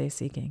 What are they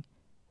seeking?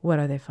 What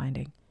are they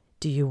finding?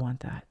 Do you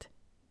want that?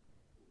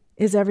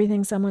 Is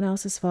everything someone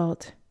else's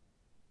fault?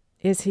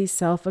 Is he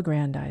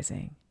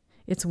self-aggrandizing?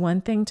 It's one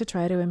thing to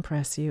try to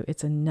impress you.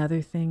 It's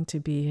another thing to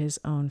be his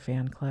own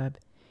fan club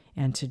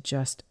and to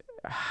just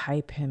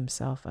hype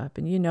himself up.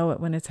 And you know it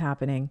when it's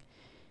happening.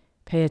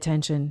 Pay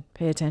attention.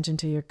 Pay attention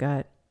to your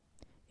gut.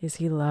 Is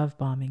he love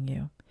bombing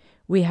you?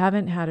 We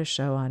haven't had a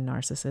show on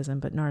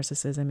narcissism, but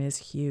narcissism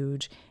is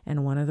huge.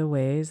 And one of the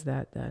ways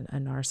that a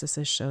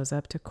narcissist shows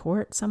up to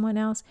court someone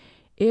else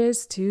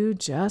is to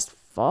just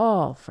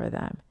fall for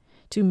them,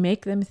 to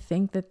make them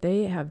think that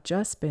they have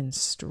just been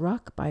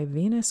struck by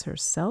Venus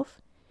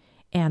herself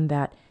and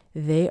that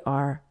they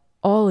are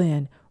all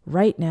in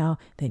right now.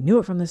 They knew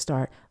it from the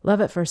start. Love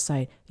at first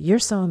sight. You're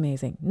so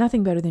amazing.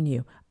 Nothing better than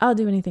you. I'll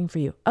do anything for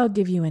you. I'll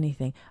give you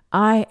anything.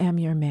 I am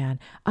your man.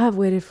 I've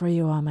waited for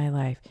you all my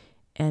life.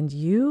 And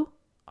you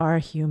are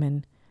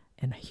human.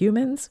 And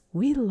humans,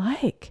 we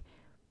like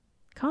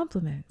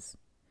compliments.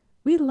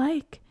 We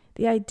like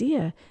the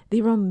idea,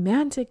 the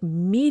romantic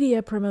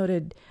media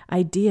promoted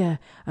idea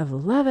of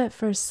love at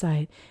first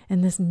sight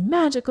and this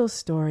magical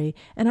story,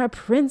 and our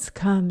prince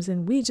comes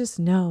and we just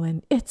know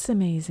and it's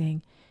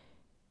amazing.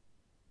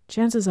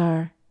 Chances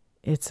are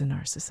it's a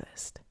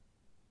narcissist.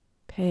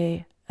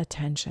 Pay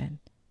attention.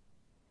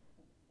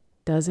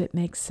 Does it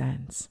make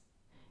sense?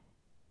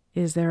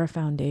 Is there a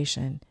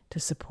foundation to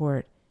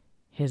support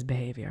his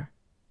behavior?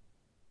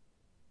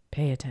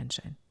 Pay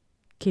attention.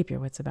 Keep your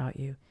wits about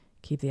you.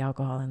 Keep the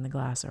alcohol in the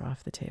glass or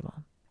off the table.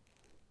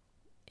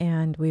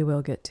 And we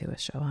will get to a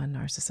show on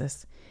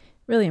narcissists.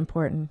 Really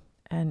important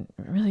and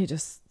really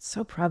just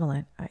so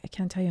prevalent. I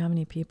can't tell you how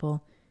many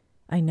people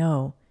I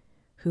know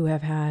who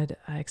have had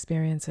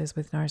experiences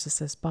with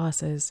narcissist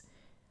bosses,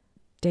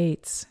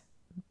 dates,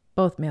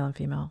 both male and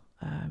female.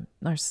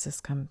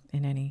 Narcissists come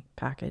in any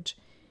package.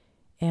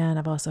 And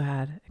I've also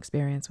had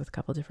experience with a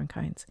couple different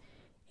kinds.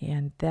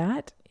 And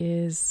that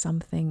is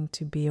something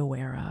to be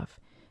aware of.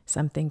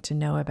 Something to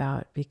know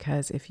about,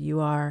 because if you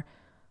are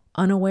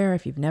unaware,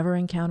 if you've never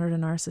encountered a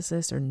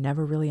narcissist or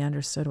never really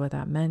understood what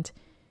that meant,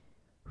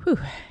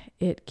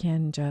 it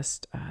can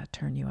just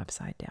turn you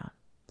upside down.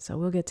 So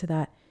we'll get to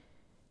that.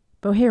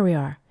 But here we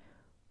are.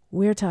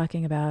 We're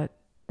talking about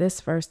this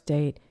first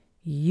date.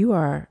 You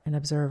are an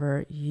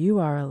observer. You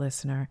are a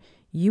listener.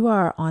 You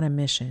are on a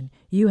mission.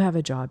 You have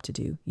a job to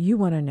do. You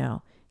want to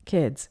know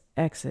kids,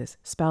 exes,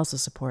 spousal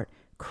support,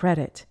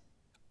 credit,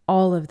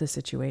 all of the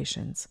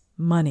situations,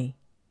 money.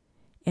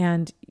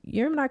 And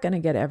you're not going to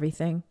get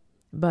everything,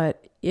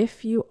 but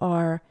if you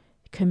are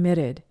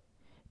committed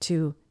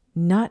to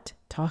not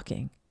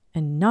talking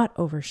and not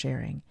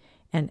oversharing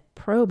and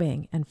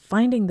probing and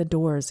finding the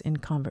doors in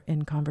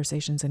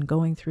conversations and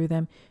going through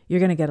them,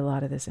 you're going to get a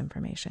lot of this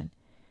information.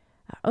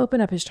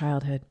 Open up his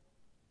childhood.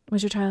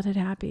 Was your childhood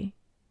happy?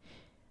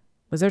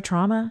 Was there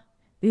trauma?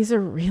 These are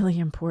really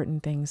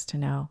important things to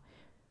know.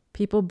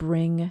 People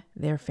bring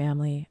their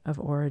family of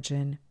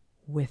origin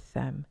with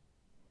them.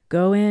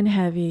 Go in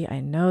heavy.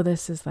 I know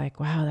this is like,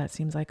 wow, that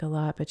seems like a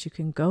lot, but you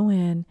can go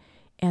in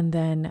and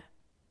then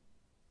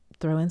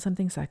throw in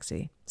something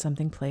sexy,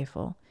 something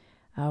playful.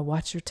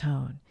 Watch your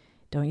tone.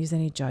 Don't use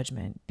any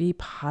judgment. Be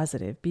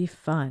positive, be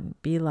fun,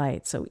 be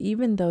light. So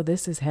even though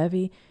this is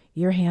heavy,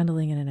 you're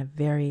handling it in a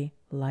very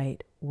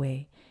light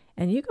way.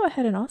 And you go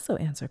ahead and also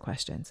answer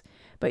questions.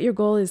 But your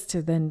goal is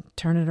to then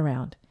turn it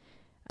around,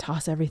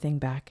 toss everything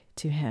back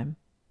to him.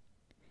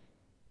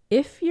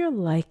 If you're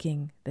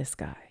liking this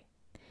guy,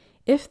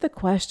 if the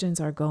questions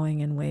are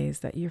going in ways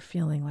that you're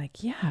feeling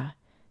like, yeah,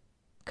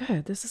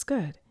 good, this is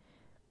good.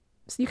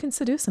 So you can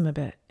seduce him a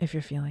bit if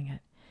you're feeling it.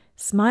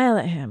 Smile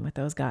at him with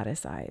those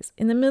goddess eyes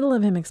in the middle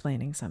of him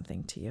explaining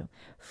something to you.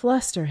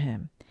 Fluster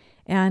him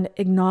and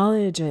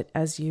acknowledge it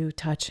as you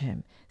touch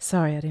him.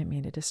 Sorry, I didn't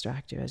mean to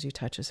distract you as you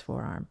touch his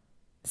forearm.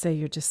 Say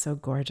you're just so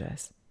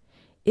gorgeous.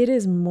 It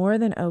is more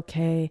than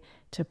okay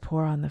to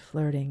pour on the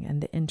flirting and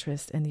the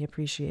interest and the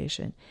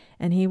appreciation.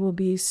 And he will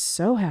be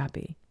so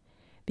happy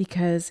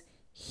because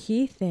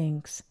he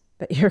thinks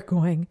that you're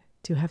going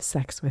to have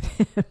sex with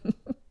him.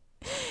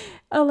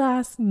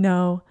 Alas,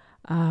 no.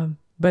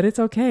 But it's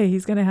okay.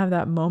 He's going to have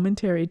that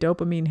momentary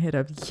dopamine hit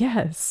of,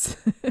 yes,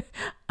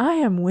 I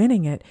am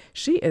winning it.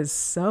 She is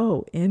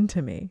so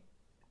into me.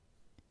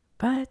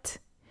 But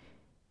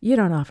you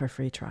don't offer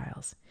free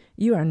trials.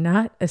 You are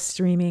not a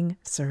streaming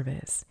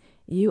service.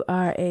 You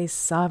are a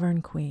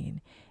sovereign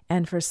queen.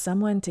 And for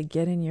someone to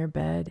get in your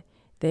bed,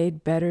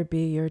 they'd better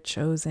be your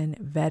chosen,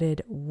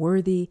 vetted,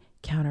 worthy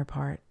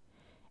counterpart.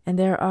 And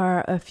there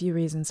are a few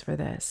reasons for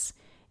this.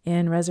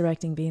 In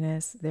Resurrecting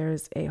Venus,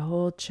 there's a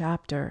whole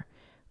chapter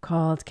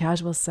called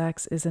Casual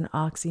Sex is an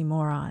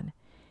Oxymoron.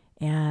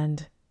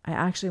 And I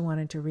actually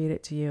wanted to read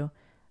it to you.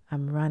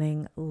 I'm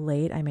running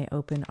late. I may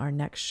open our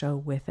next show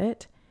with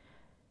it.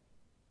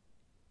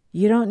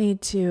 You don't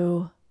need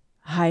to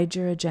hide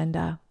your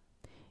agenda.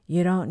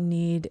 You don't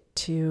need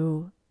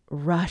to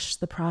rush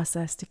the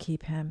process to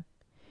keep him.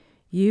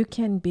 You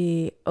can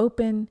be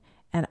open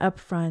and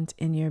upfront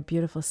in your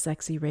beautiful,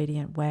 sexy,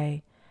 radiant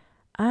way.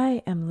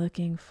 I am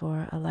looking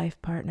for a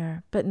life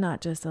partner, but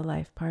not just a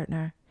life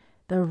partner,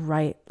 the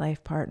right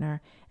life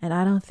partner. And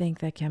I don't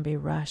think that can be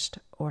rushed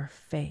or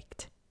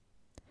faked.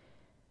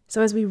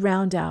 So as we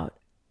round out,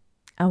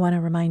 I want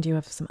to remind you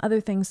of some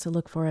other things to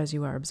look for as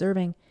you are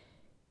observing.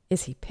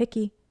 Is he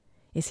picky?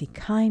 Is he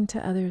kind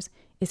to others?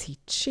 Is he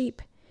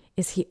cheap?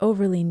 Is he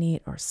overly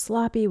neat or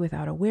sloppy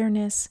without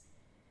awareness?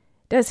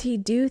 Does he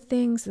do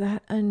things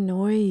that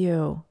annoy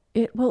you?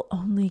 It will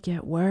only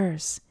get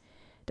worse.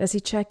 Does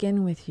he check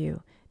in with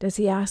you? Does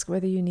he ask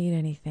whether you need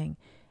anything?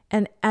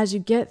 And as you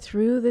get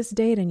through this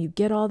date and you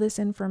get all this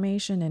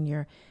information and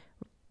you're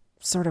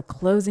sort of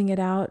closing it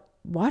out,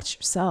 watch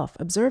yourself,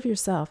 observe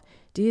yourself.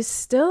 Do you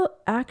still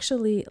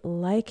actually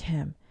like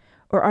him?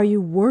 Or are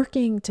you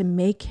working to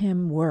make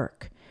him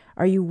work?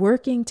 Are you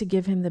working to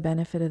give him the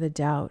benefit of the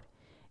doubt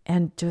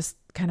and just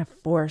kind of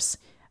force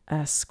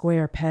a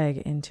square peg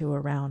into a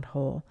round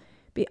hole?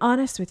 Be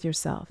honest with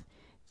yourself.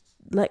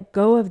 Let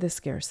go of the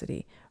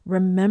scarcity.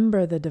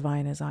 Remember the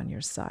divine is on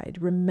your side.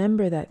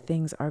 Remember that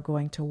things are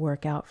going to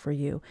work out for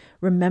you.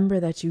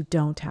 Remember that you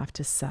don't have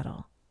to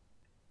settle.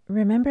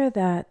 Remember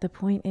that the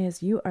point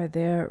is you are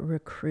there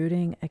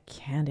recruiting a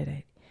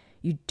candidate.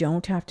 You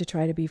don't have to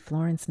try to be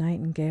Florence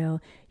Nightingale.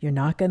 You're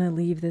not going to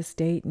leave this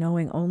date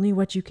knowing only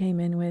what you came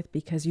in with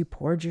because you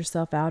poured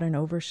yourself out and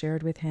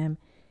overshared with him.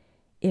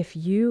 If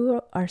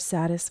you are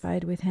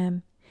satisfied with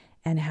him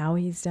and how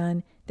he's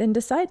done, then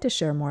decide to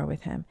share more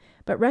with him.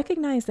 But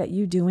recognize that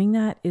you doing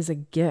that is a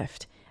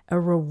gift, a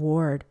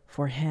reward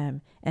for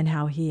him and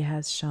how he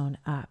has shown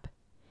up.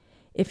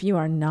 If you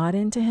are not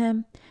into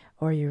him,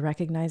 or you're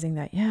recognizing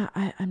that,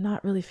 I'm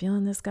not really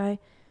feeling this guy,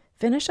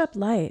 finish up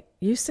light.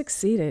 You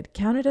succeeded.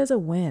 Count it as a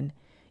win.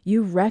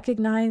 You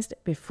recognized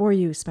before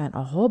you spent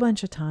a whole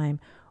bunch of time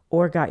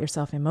or got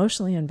yourself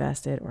emotionally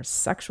invested or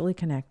sexually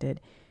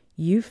connected,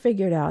 you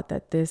figured out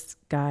that this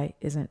guy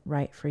isn't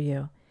right for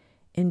you.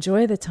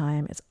 Enjoy the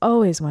time. It's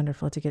always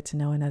wonderful to get to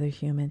know another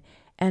human.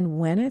 And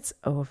when it's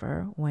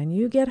over, when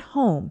you get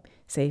home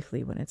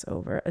safely, when it's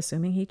over,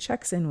 assuming he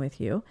checks in with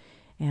you,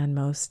 and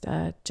most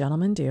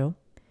gentlemen do,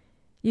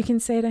 you can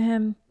say to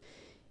him,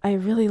 I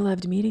really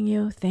loved meeting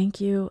you. Thank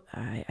you.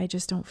 I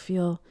just don't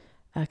feel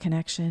a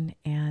connection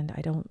and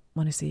I don't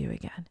want to see you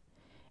again.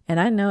 And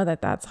I know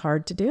that that's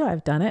hard to do.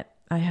 I've done it.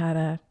 I had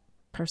a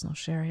personal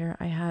share here.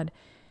 I had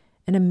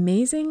an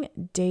amazing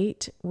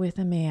date with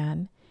a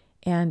man,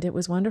 and it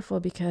was wonderful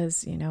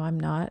because, I'm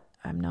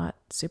not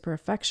super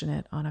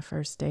affectionate on a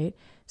first date.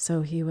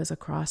 So he was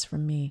across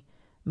from me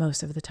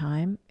most of the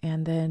time.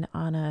 And then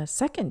on a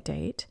second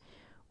date,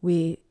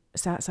 we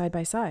sat side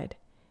by side.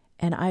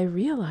 And I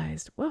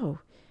realized, whoa,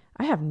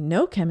 I have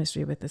no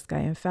chemistry with this guy.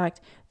 In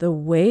fact, the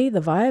way, the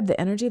vibe, the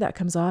energy that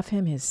comes off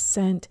him, his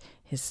scent,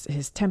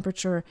 his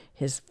temperature,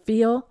 his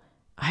feel,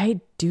 I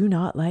do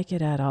not like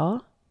it at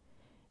all.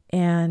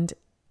 And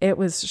it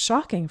was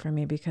shocking for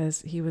me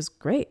because he was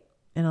great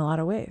in a lot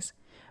of ways.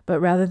 But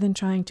rather than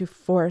trying to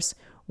force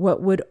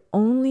what would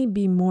only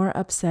be more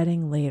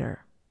upsetting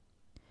later,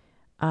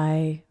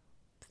 I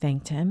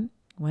thanked him,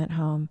 went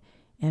home,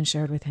 and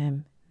shared with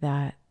him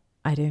that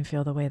I didn't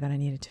feel the way that I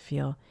needed to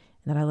feel,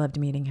 and that I loved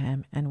meeting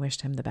him and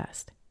wished him the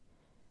best.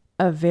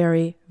 A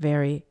very,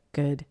 very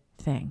good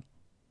thing.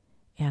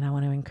 And I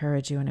want to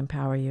encourage you and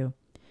empower you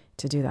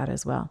to do that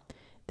as well.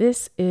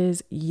 This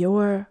is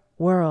your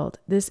world.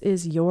 This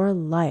is your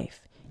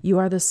life. You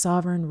are the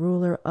sovereign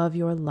ruler of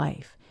your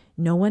life.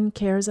 No one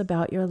cares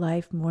about your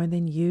life more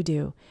than you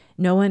do.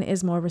 No one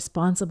is more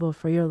responsible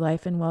for your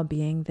life and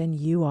well-being than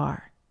you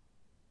are.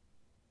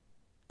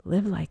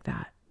 Live like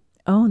that.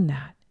 Own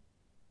that.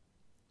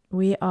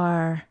 We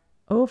are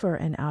over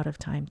and out of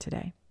time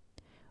today.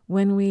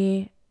 When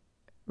we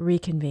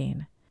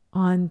reconvene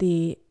on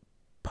the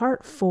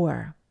part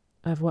 4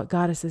 of What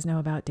Goddesses Know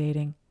About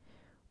Dating,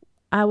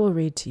 I will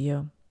read to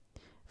you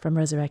from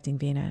Resurrecting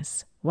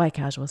Venus, Why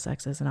Casual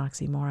Sex is an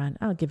Oxymoron.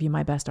 I'll give you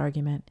my best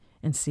argument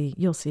and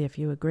you'll see if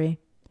you agree.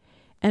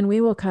 And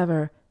we will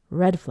cover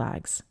red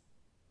flags.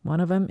 One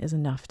of them is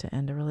enough to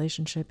end a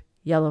relationship.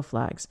 Yellow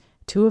flags.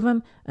 2 of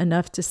them,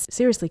 enough to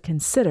seriously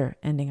consider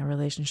ending a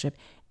relationship.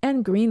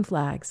 And green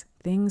flags,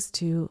 things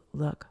to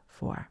look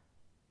for.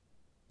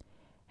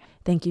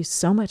 Thank you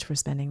so much for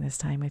spending this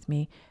time with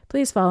me.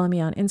 Please follow me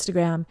on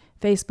Instagram,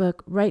 Facebook,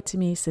 write to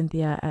me,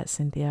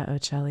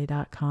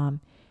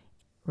 Cynthia@CynthiaOcelli.com.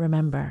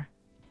 Remember,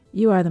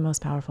 you are the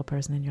most powerful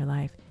person in your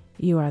life.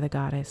 You are the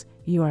goddess.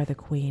 You are the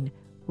queen.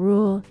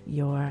 Rule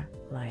your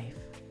life.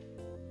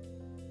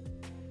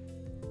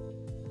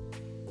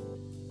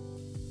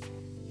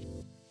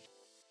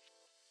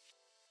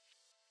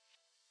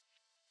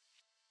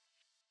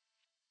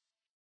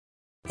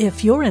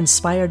 If you're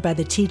inspired by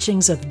the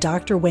teachings of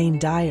Dr. Wayne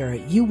Dyer,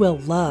 you will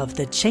love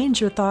the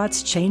Change Your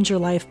Thoughts, Change Your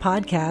Life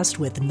podcast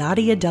with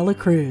Nadia Dela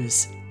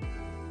Cruz.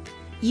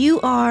 You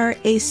are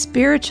a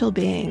spiritual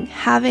being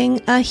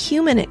having a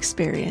human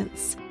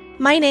experience.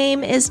 My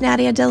name is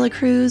Nadia Dela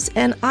Cruz,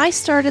 and I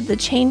started the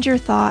Change Your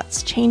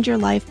Thoughts, Change Your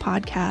Life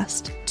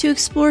podcast to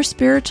explore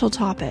spiritual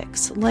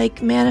topics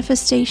like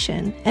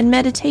manifestation and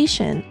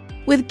meditation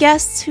with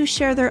guests who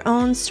share their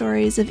own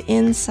stories of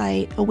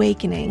insight,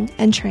 awakening,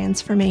 and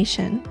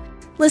transformation.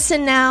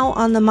 Listen now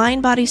on the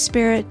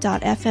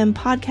mindbodyspirit.fm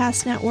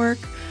podcast network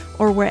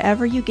or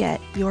wherever you get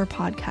your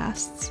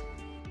podcasts.